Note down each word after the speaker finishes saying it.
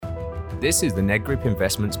This is the Ned Group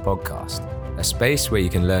Investments Podcast, a space where you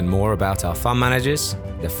can learn more about our fund managers,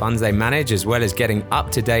 the funds they manage, as well as getting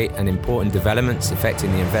up-to-date and important developments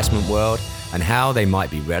affecting the investment world and how they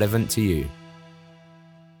might be relevant to you.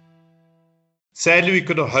 Sadly, we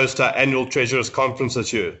couldn't host our annual Treasurers Conference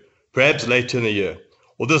this year, perhaps later in the year,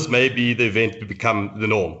 or this may be the event to become the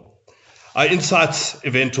norm. Our Insights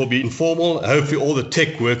event will be informal. Hopefully all the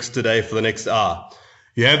tech works today for the next hour.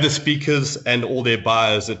 You have the speakers and all their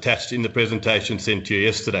bios attached in the presentation sent to you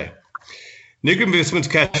yesterday. Ned Group Investments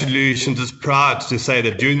Cash Solutions is proud to say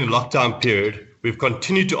that during the lockdown period, we've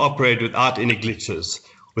continued to operate without any glitches,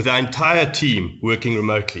 with our entire team working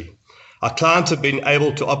remotely. Our clients have been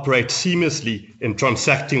able to operate seamlessly in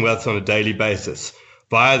transacting with us on a daily basis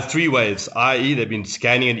via three ways, i.e. they've been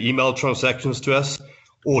scanning and email transactions to us,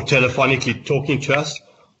 or telephonically talking to us,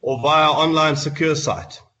 or via our online secure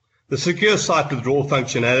site. The secure site withdrawal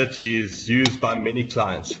functionality is used by many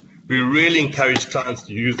clients. We really encourage clients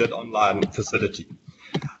to use that online facility.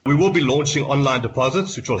 We will be launching online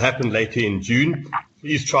deposits, which will happen later in June.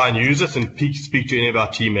 Please try and use it and speak to any of our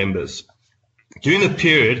team members. During the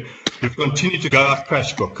period, we've continued to grow our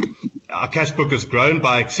cash book. Our cash book has grown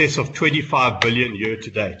by excess of 25 billion year to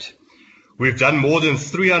date. We've done more than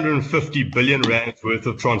 350 billion rand worth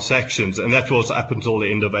of transactions, and that was up until the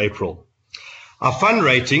end of April. Our fund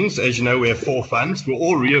ratings, as you know, we have 4 funds, were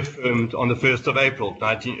all reaffirmed on the 1st of April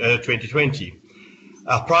 2020.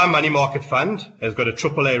 Our Prime Money Market Fund has got a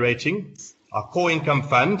AAA rating. Our Core Income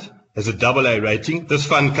Fund has a AA rating. This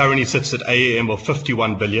fund currently sits at AUM of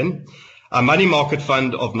 51 billion. Our Money Market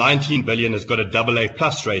Fund of 19 billion has got a AA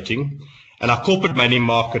plus rating. And our Corporate Money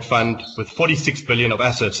Market Fund with 46 billion of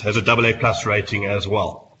assets has a AA plus rating as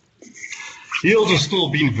well. Yields have still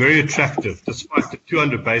been very attractive despite the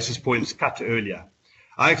 200 basis points cut earlier.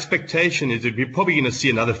 Our expectation is that we're probably going to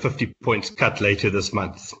see another 50 points cut later this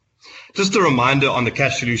month. Just a reminder on the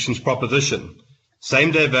Cash Solutions proposition.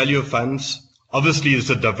 Same day value of funds. Obviously,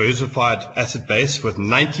 it's a diversified asset base with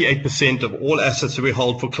 98% of all assets that we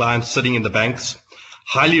hold for clients sitting in the banks,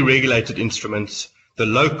 highly regulated instruments, the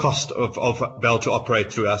low cost of able to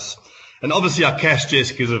operate through us. And obviously our cash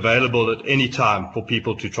desk is available at any time for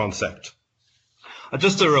people to transact.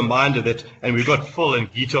 Just a reminder that, and we've got Phil and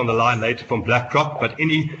Gita on the line later from BlackRock, but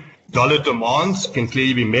any dollar demands can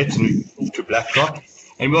clearly be met and we can talk to BlackRock.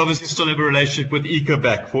 And we obviously still have a relationship with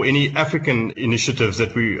EcoBack for any African initiatives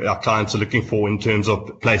that our clients are looking for in terms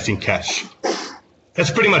of placing cash.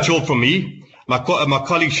 That's pretty much all from me. My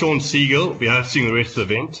colleague Sean Siegel will be hosting the rest of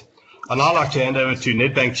the event. And I'd like to hand over to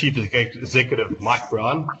Nedbank Chief Executive Mike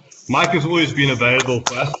Brown. Mike has always been available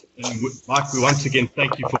for us. And Mike, we once again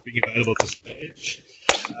thank you for being available to stage.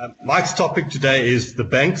 Mike's topic today is the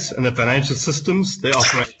banks and the financial systems they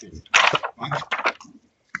operate in. Mike.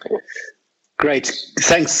 Great.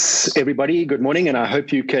 Thanks, everybody. Good morning, and I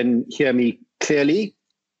hope you can hear me clearly.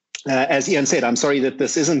 As Ian said, I'm sorry that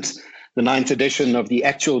this isn't the 9th edition of the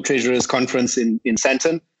actual Treasurers Conference in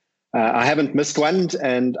Sandton. I haven't missed one,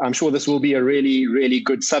 and I'm sure this will be a really, really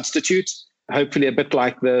good substitute. Hopefully a bit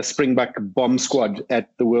like the Springbok bomb squad at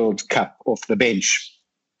the World Cup off the bench.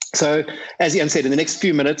 So, as Ian said, in the next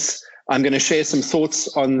few minutes, I'm going to share some thoughts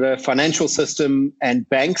on the financial system and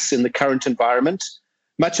banks in the current environment.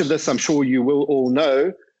 Much of this, I'm sure you will all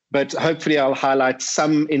know, but hopefully I'll highlight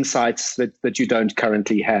some insights that you don't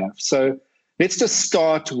currently have. So let's just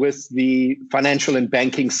start with the financial and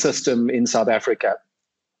banking system in South Africa.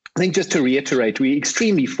 I think just to reiterate, we're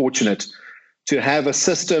extremely fortunate to have a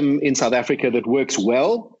system in South Africa that works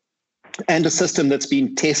well and a system that's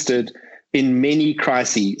been tested in many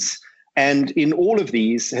crises. And in all of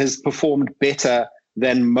these has performed better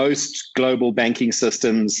than most global banking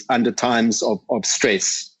systems under times of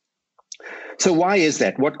stress. So why is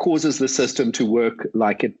that? What causes the system to work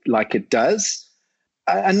like it does?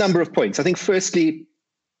 A number of points. I think firstly,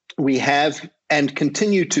 we have and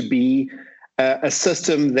continue to be a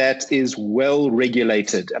system that is well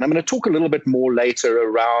regulated. And I'm going to talk a little bit more later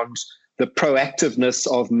around the proactiveness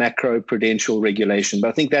of macro-prudential regulation, but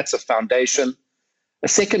I think that's a foundation. A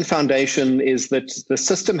second foundation is that the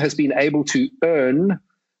system has been able to earn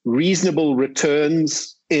reasonable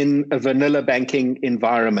returns in a vanilla banking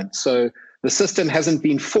environment. So the system hasn't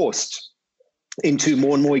been forced into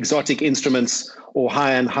more and more exotic instruments or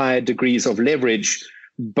higher and higher degrees of leverage,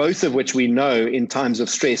 both of which we know in times of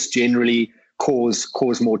stress generally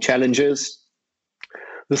cause more challenges.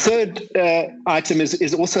 The third item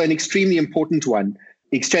is also an extremely important one.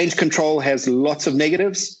 Exchange control has lots of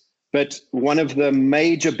negatives, but one of the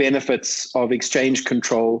major benefits of exchange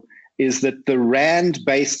control is that the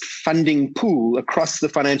rand-based funding pool across the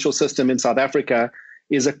financial system in South Africa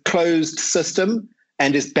is a closed system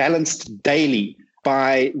and is balanced daily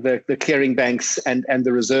by the clearing banks and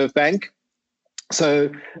the Reserve Bank. So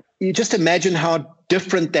you just imagine how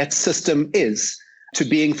different that system is to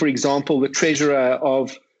being, for example, the treasurer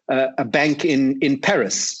of a bank in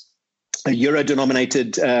Paris, a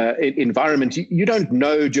euro-denominated environment. You don't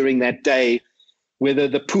know during that day whether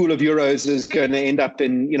the pool of euros is going to end up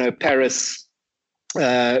in, Paris,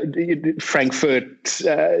 Frankfurt,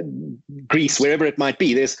 Greece, wherever it might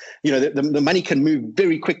be. There's, the money can move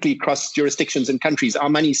very quickly across jurisdictions and countries. Our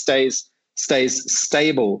money stays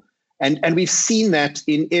stable. And we've seen that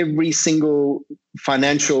in every single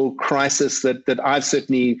financial crisis that I've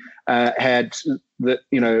certainly had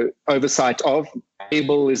the oversight of.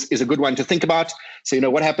 Able is a good one to think about. So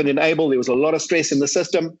what happened in Able? There was a lot of stress in the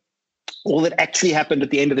system. All that actually happened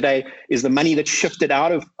at the end of the day is the money that shifted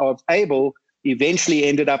out of Able eventually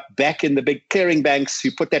ended up back in the big clearing banks,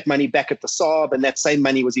 who put that money back at the SARB, and that same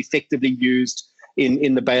money was effectively used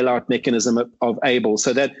in the bailout mechanism of Able.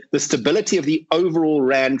 So that the stability of the overall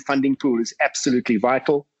RAND funding pool is absolutely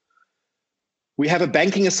vital. We have a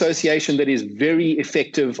banking association that is very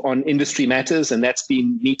effective on industry matters, and that's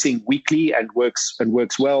been meeting weekly and works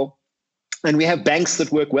well. And we have banks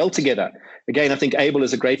that work well together. Again, I think Able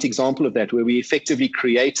is a great example of that, where we effectively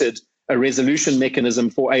created a resolution mechanism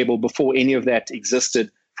for Able before any of that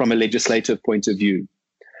existed from a legislative point of view.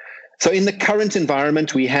 So in the current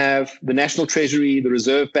environment, we have the National Treasury, the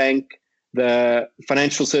Reserve Bank, the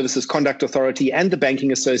Financial Services Conduct Authority, and the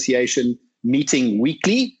Banking Association meeting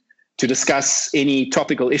weekly to discuss any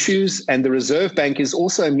topical issues. And the Reserve Bank is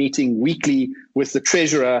also meeting weekly with the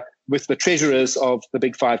treasurers of the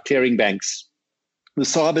big five clearing banks. The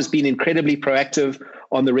SARB has been incredibly proactive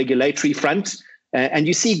on the regulatory front. And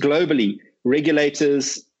you see globally,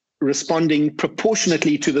 regulators responding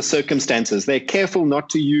proportionately to the circumstances. They're careful not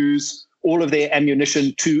to use all of their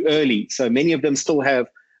ammunition too early. So many of them still have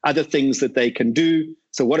other things that they can do.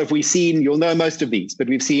 So what have we seen? You'll know most of these, but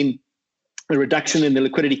we've seen a reduction in the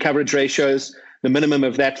liquidity coverage ratios, the minimum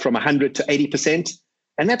of that from 100 to 80%.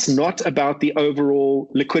 And that's not about the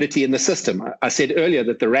overall liquidity in the system. I said earlier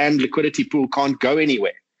that the RAND liquidity pool can't go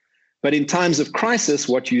anywhere. But in times of crisis,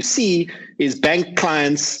 what you see is bank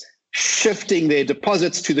clients shifting their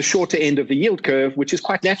deposits to the shorter end of the yield curve, which is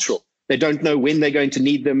quite natural. They don't know when they're going to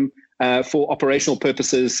need them for operational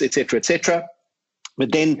purposes, et cetera, et cetera.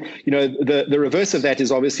 But then, the reverse of that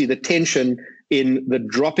is obviously the tension in the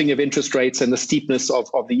dropping of interest rates and the steepness of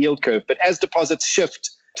the yield curve. But as deposits shift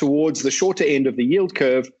towards the shorter end of the yield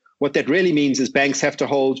curve, what that really means is banks have to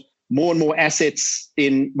hold more and more assets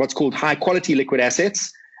in what's called high quality liquid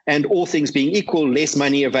assets, and all things being equal, less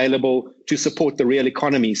money available to support the real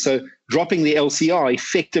economy. So dropping the LCR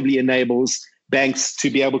effectively enables banks to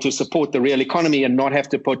be able to support the real economy and not have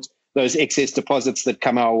to put those excess deposits that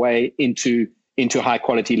come our way into high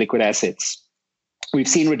quality liquid assets. We've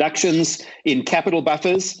seen reductions in capital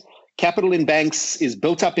buffers. Capital in banks is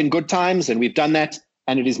built up in good times, and we've done that,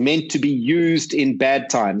 and it is meant to be used in bad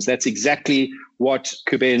times. That's exactly what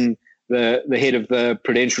Kuben, the head of the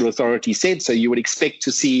Prudential Authority, said. So you would expect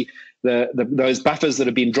to see those buffers that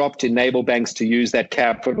have been dropped enable banks to use that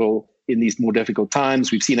capital in these more difficult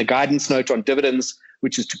times. We've seen a guidance note on dividends,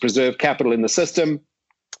 which is to preserve capital in the system.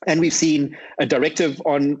 And we've seen a directive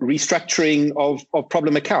on restructuring of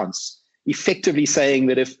problem accounts, effectively saying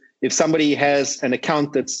that if somebody has an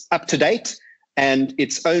account that's up to date and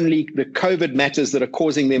it's only the COVID matters that are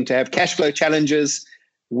causing them to have cash flow challenges,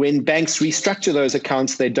 when banks restructure those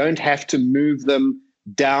accounts, they don't have to move them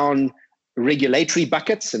down regulatory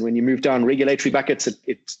buckets. And when you move down regulatory buckets,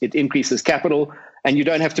 it increases capital, and you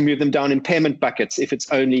don't have to move them down impairment buckets if it's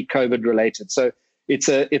only COVID related. So it's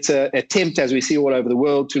a attempt, as we see all over the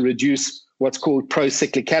world, to reduce what's called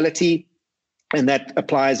pro-cyclicality. And that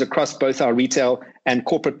applies across both our retail and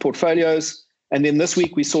corporate portfolios. And then this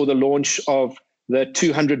week, we saw the launch of the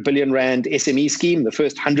 200 billion Rand SME scheme. The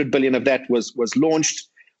first 100 billion of that was launched,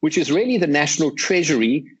 which is really the National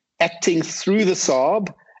Treasury acting through the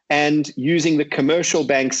SARB and using the commercial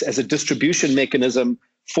banks as a distribution mechanism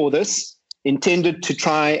for this, intended to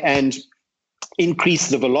try and increase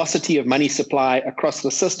the velocity of money supply across the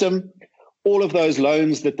system. All of those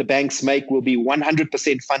loans that the banks make will be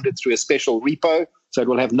 100% funded through a special repo, so it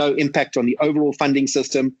will have no impact on the overall funding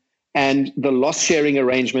system. And the loss sharing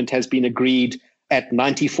arrangement has been agreed at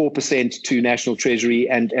 94% to National Treasury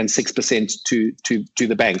and 6% to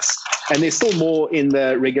the banks. And there's still more in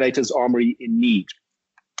the regulator's armory in need.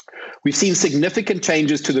 We've seen significant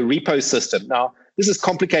changes to the repo system. Now, this is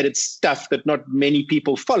complicated stuff that not many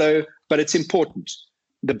people follow, but it's important.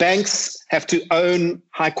 The banks have to own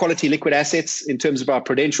high quality liquid assets in terms of our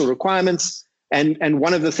prudential requirements, And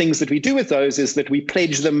one of the things that we do with those is that we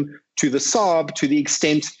pledge them to the SARB to the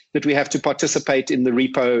extent that we have to participate in the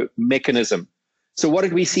repo mechanism. So what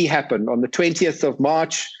did we see happen? On the 20th of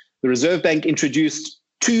March, the Reserve Bank introduced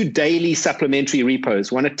 2 daily supplementary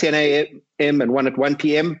repos, one at 10 a.m. and one at 1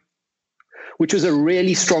 p.m., which was a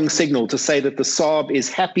really strong signal to say that the SARB is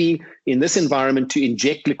happy in this environment to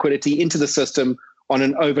inject liquidity into the system on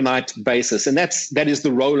an overnight basis. And that is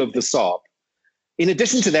the role of the SARB. In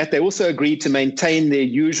addition to that, they also agreed to maintain their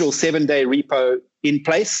usual 7-day repo in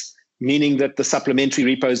place, meaning that the supplementary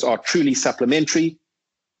repos are truly supplementary.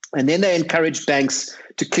 And then they encouraged banks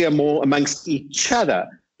to clear more amongst each other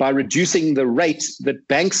by reducing the rate that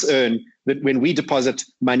banks earn that when we deposit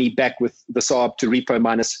money back with the SARB to repo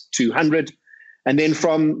minus 200. And then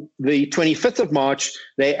from the 25th of March,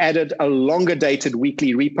 they added a longer dated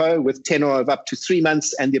weekly repo with tenor of up to 3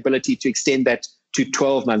 months and the ability to extend that to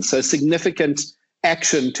 12 months. So significant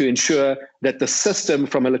action to ensure that the system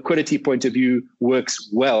from a liquidity point of view works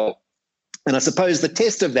well. And I suppose the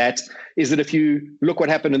test of that is that if you look what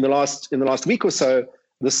happened in the last week or so,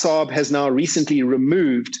 the SARB has now recently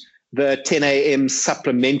removed the 10 a.m.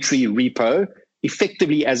 supplementary repo,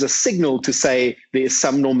 effectively as a signal to say there is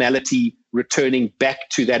some normality returning back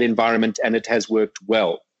to that environment, and it has worked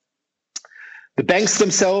well. The banks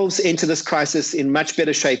themselves enter this crisis in much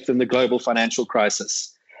better shape than the global financial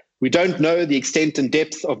crisis. We don't know the extent and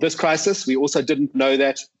depth of this crisis. We also didn't know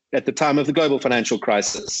that at the time of the global financial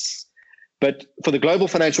crisis. But for the global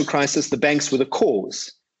financial crisis, the banks were the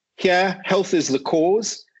cause. Here, health is the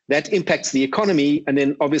cause. That impacts the economy, and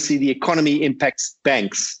then obviously the economy impacts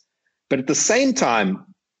banks. But at the same time,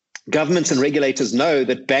 governments and regulators know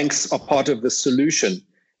that banks are part of the solution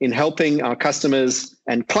in helping our customers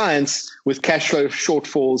and clients with cash flow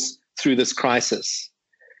shortfalls through this crisis.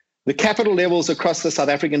 The capital levels across the South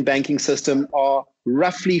African banking system are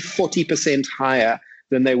roughly 40% higher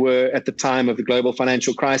than they were at the time of the global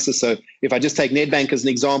financial crisis. So if I just take Nedbank as an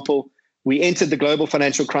example, we entered the global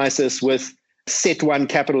financial crisis with CET1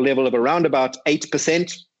 capital level of around about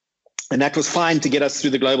 8%, and that was fine to get us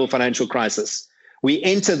through the global financial crisis. We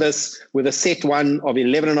enter this with a CET1 of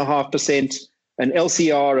 11.5%, an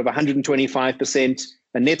LCR of 125%,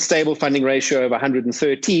 a net stable funding ratio of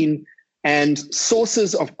 113%, and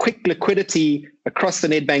sources of quick liquidity across the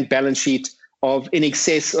Nedbank balance sheet of in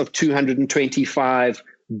excess of 225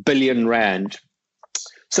 billion rand.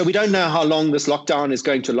 So we don't know how long this lockdown is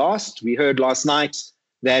going to last. We heard last night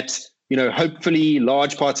that, hopefully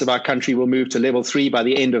large parts of our country will move to level 3 by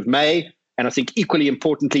the end of May. And I think equally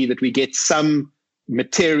importantly that we get some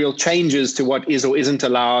material changes to what is or isn't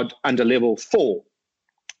allowed under level 4.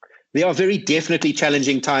 There are very definitely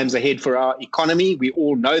challenging times ahead for our economy. We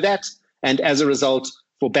all know that. And as a result,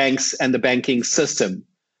 for banks and the banking system.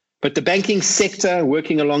 But the banking sector,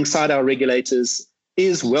 working alongside our regulators,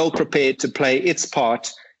 is well prepared to play its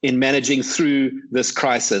part in managing through this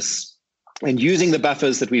crisis and using the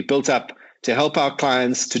buffers that we've built up to help our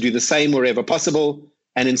clients to do the same wherever possible,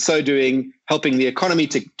 and in so doing, helping the economy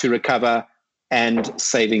to recover and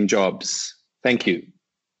saving jobs. Thank you.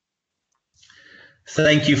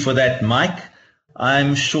 Thank you for that, Mike.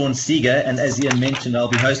 I'm Sean Seeger, and as Ian mentioned, I'll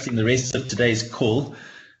be hosting the rest of today's call.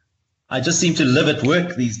 I just seem to live at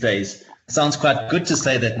work these days. It sounds quite good to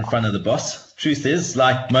say that in front of the boss. Truth is,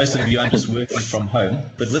 like most of you, I'm just working from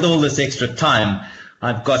home. But with all this extra time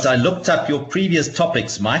I looked up your previous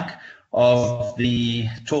topics, Mike, of the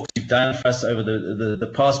talks you've done for us over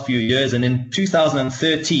the past few years. And in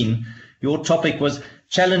 2013, your topic was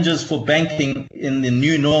challenges for banking in the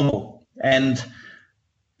new normal. And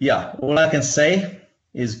yeah, all I can say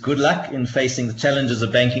is good luck in facing the challenges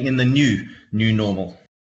of banking in the new normal.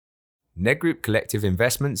 Nedgroup Collective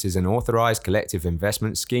Investments is an authorised collective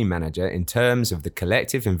investment scheme manager in terms of the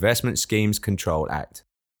Collective Investment Schemes Control Act.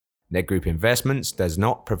 Nedgroup Investments does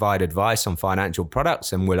not provide advice on financial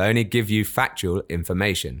products and will only give you factual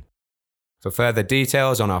information. For further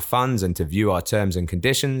details on our funds and to view our terms and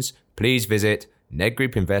conditions, please visit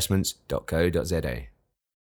nedgroupinvestments.co.za.